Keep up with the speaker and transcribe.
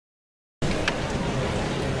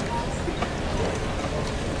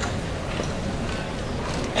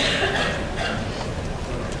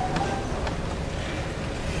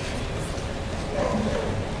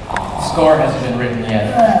score hasn't been written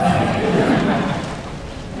yet.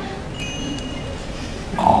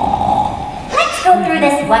 Let's go through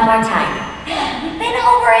this one more time. We've been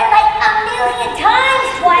over it like a million times,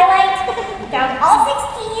 Twilight. Found all 6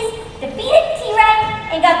 keys, defeated T-Rex,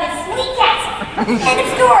 and got this sweet castle. End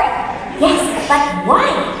of story. Yes, but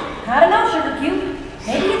why? I don't know, Sugar Cube.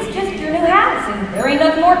 Maybe it's just your new house, and there ain't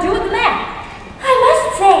nothing more to it than that. I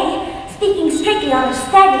must say, speaking strictly on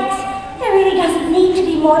aesthetics, there really doesn't need to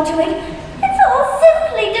be more to it. It's all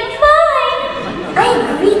simply divine. I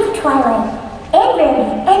agree with Twilight, and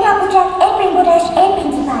Rarity, and Applejack, and Rainbow Dash, and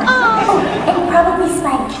Pinkie Pie. Oh, and probably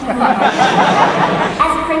Spike.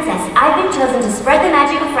 As a princess, I've been chosen to spread the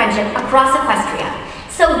magic of friendship across Equestria.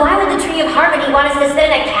 So why would the Tree of Harmony want us to sit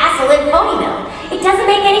in a castle in Ponyville? It doesn't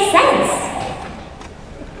make any sense.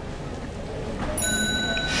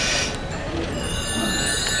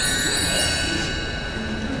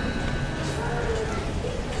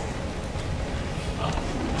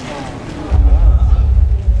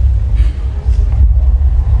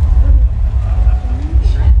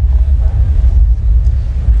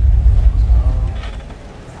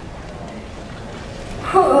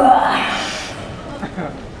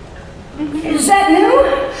 Is that new?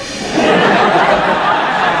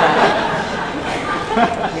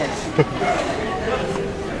 Yes.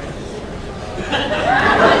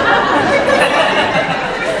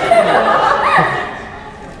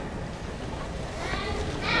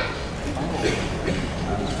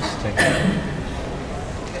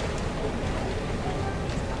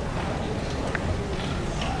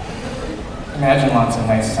 Imagine lots of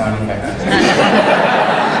nice sound effects.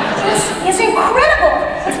 This is incredible!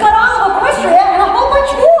 It's got all of Equestria and a whole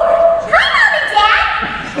bunch more! Hi, Mom and Dad!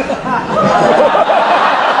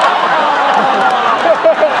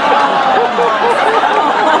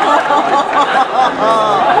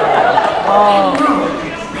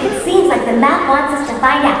 It seems like the map wants us to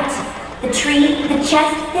find out. The tree, the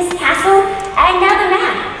chest, this castle, and now the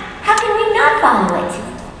map. How can we not follow it?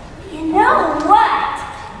 You know what?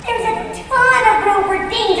 There's a ton of room for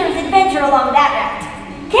dangerous adventure along that route.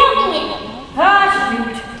 Count me in. Ah,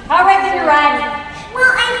 shoot. I reckon you're right.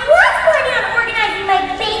 Well, I was going on organizing my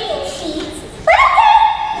baking sheets, but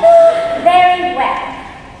okay. Very well.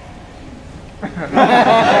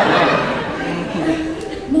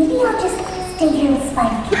 Maybe I'll just stay here with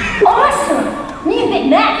Spike. Awesome! Me and Big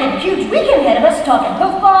Mac have a huge weekend ahead of us talking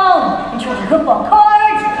hoofball, and choosing hoofball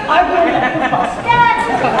cards, arguing about football stats.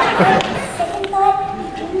 Second thought,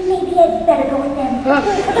 maybe I'd better go with them.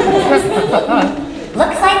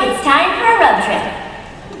 Looks like it's time for a road trip.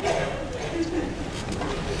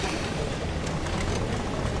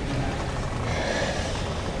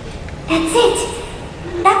 That's it.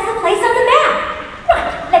 That's the place on the map. Right,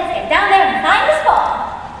 let's get down there and find this ball.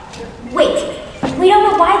 Wait, we don't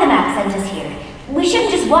know why the map sent us here. We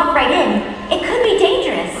shouldn't just walk right in. It could be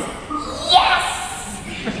dangerous. Yes!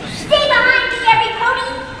 Stay behind me, every pony.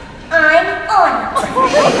 I'm on.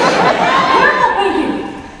 Careful,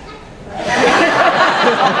 Pinkie!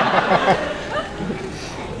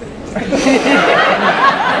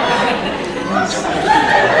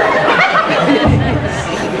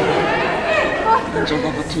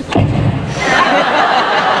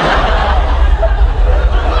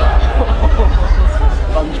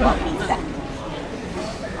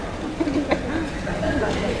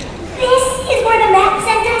 This is where the map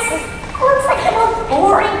sent us. Looks like the most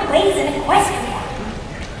boring place in Equestria.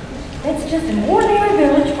 It's just an ordinary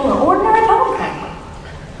village full of ordinary people.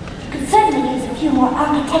 Could certainly use a few more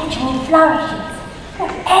architectural flourishes. Or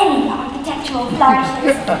any architectural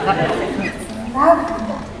flourishes.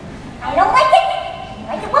 Lovely. I don't like